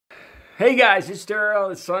Hey guys, it's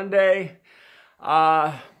Daryl. It's Sunday.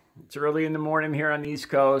 It's early in the morning here on the East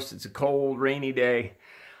Coast. It's a cold, rainy day.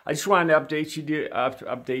 I just wanted to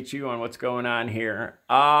update you on what's going on here.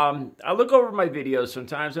 I look over my videos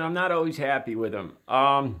sometimes, and I'm not always happy with them.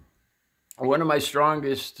 One of my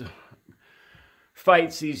strongest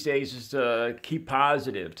fights these days is to keep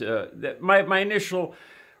positive. My initial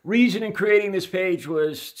reason in creating this page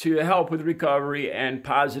was to help with recovery and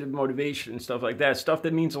positive motivation and stuff like that. Stuff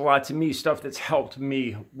that means a lot to me, stuff that's helped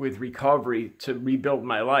me with recovery to rebuild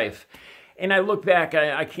my life. And I look back,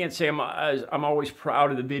 I can't say I'm always proud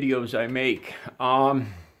of the videos I make. I'm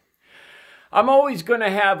always going to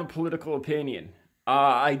have a political opinion.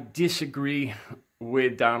 I disagree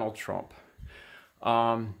with Donald Trump.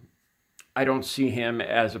 I don't see him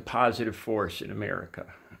as a positive force in America.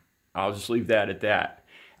 I'll just leave that at that.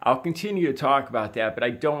 I'll continue to talk about that, but I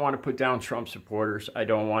don't want to put down Trump supporters. I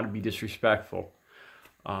don't want to be disrespectful.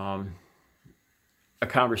 A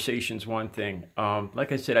conversation's one thing.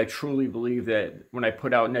 Like I said, I truly believe that when I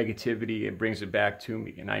put out negativity, it brings it back to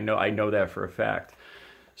me, and I know that for a fact.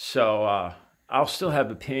 So I'll still have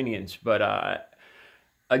opinions, but I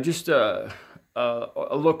just a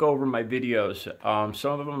look over my videos.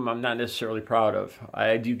 Some of them I'm not necessarily proud of.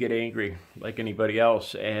 I do get angry like anybody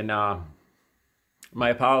else, and my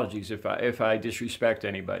apologies if I disrespect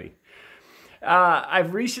anybody.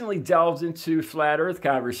 I've recently delved into flat Earth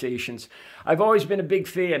conversations. I've always been a big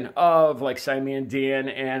fan of like Simon Dan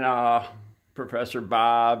and Professor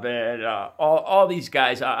Bob and all these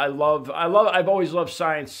guys. I've always loved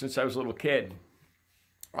science since I was a little kid.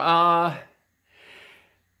 I'm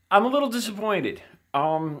a little disappointed.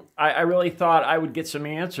 I really thought I would get some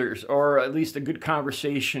answers, or at least a good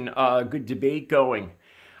conversation, a good debate going.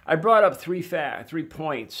 I brought up three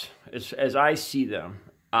points as I see them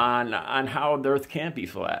on how the Earth can't be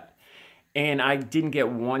flat, and I didn't get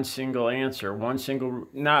one single answer,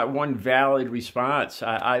 not one valid response.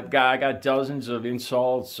 I got dozens of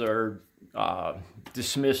insults or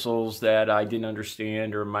dismissals that I didn't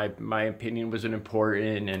understand, or my opinion wasn't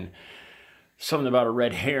important, and something about a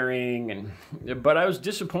red herring, but I was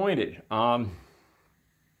disappointed.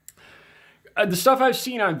 The stuff I've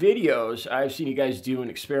seen on videos, I've seen you guys doing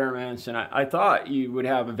experiments, and I thought you would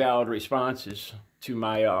have valid responses to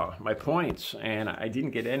my points, and I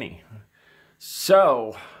didn't get any.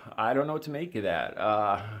 So I don't know what to make of that.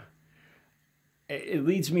 It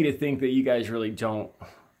leads me to think that you guys really don't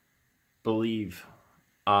believe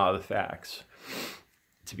the facts.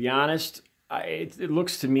 To be honest, it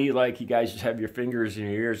looks to me like you guys just have your fingers in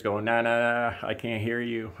your ears going, nah, I can't hear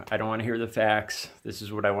you. I don't want to hear the facts. This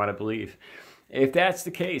is what I want to believe. If that's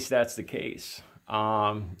the case, that's the case.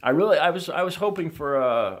 I was hoping for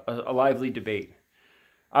a lively debate.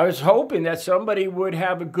 I was hoping that somebody would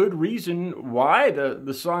have a good reason why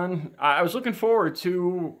the sun. I was looking forward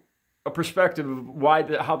to a perspective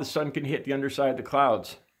of how the sun can hit the underside of the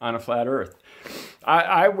clouds on a flat Earth.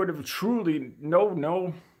 I would have truly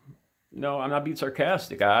no. I'm not being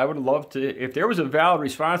sarcastic. I would love to, if there was a valid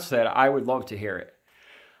response to that, I would love to hear it.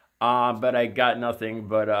 But I got nothing.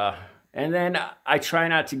 And then I try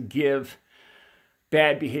not to give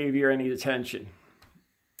bad behavior any attention.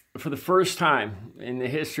 For the first time in the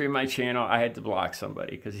history of my channel, I had to block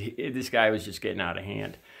somebody because this guy was just getting out of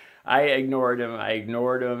hand. I ignored him,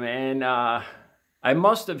 and I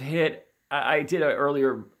must have hit. I did an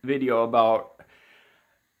earlier video about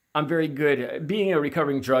I'm very good, being a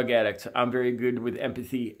recovering drug addict, I'm very good with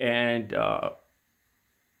empathy and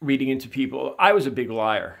reading into people. I was a big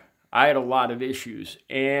liar. I had a lot of issues,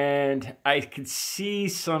 and I could see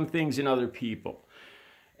some things in other people.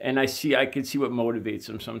 And I could see what motivates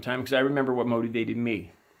them sometimes, because I remember what motivated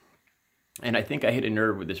me. And I think I hit a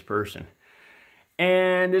nerve with this person.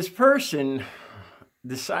 And this person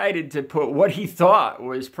decided to put what he thought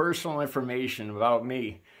was personal information about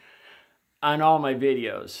me on all my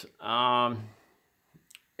videos.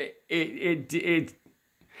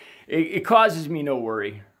 It causes me no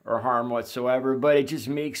worry or harm whatsoever, but it just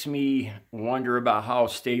makes me wonder about how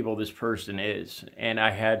stable this person is. And I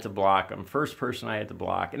had to block him. First person I had to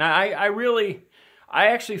block. And I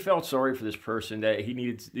actually felt sorry for this person, that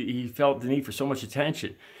he felt the need for so much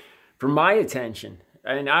attention, for my attention.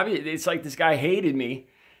 And obviously, it's like this guy hated me.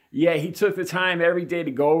 Yeah, he took the time every day to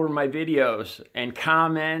go over my videos and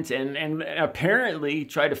comment and apparently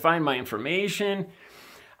try to find my information.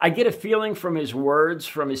 I get a feeling from his words,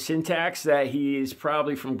 from his syntax, that he is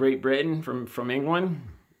probably from Great Britain, from England.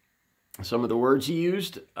 Some of the words he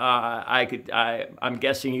used, I'm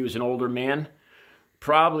guessing he was an older man,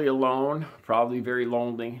 probably alone, probably very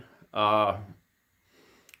lonely.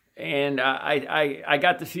 And I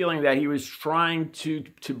got the feeling that he was trying to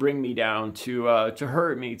bring me down, to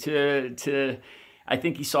hurt me, I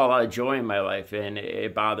think he saw a lot of joy in my life, and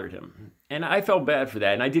it bothered him. And I felt bad for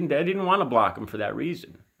that, and I didn't want to block him for that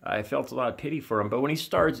reason. I felt a lot of pity for him. But when he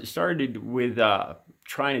started with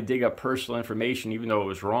trying to dig up personal information, even though it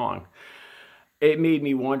was wrong, it made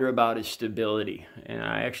me wonder about his stability, and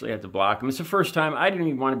I actually had to block him. It's the first time. I didn't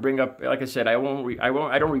even want to bring up, like I said, I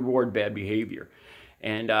don't reward bad behavior.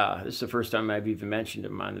 And this is the first time I've even mentioned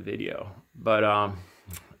him on the video. But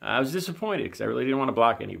I was disappointed because I really didn't want to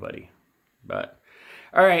block anybody. But,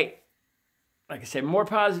 all right. Like I said, more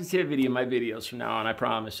positivity in my videos from now on, I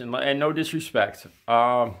promise. And no disrespect.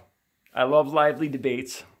 I love lively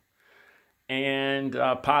debates and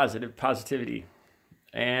positivity.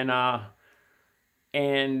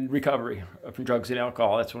 And recovery from drugs and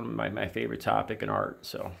alcohol. That's one of my favorite topic in art.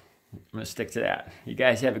 So I'm going to stick to that. You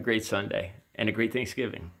guys have a great Sunday and a great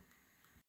Thanksgiving.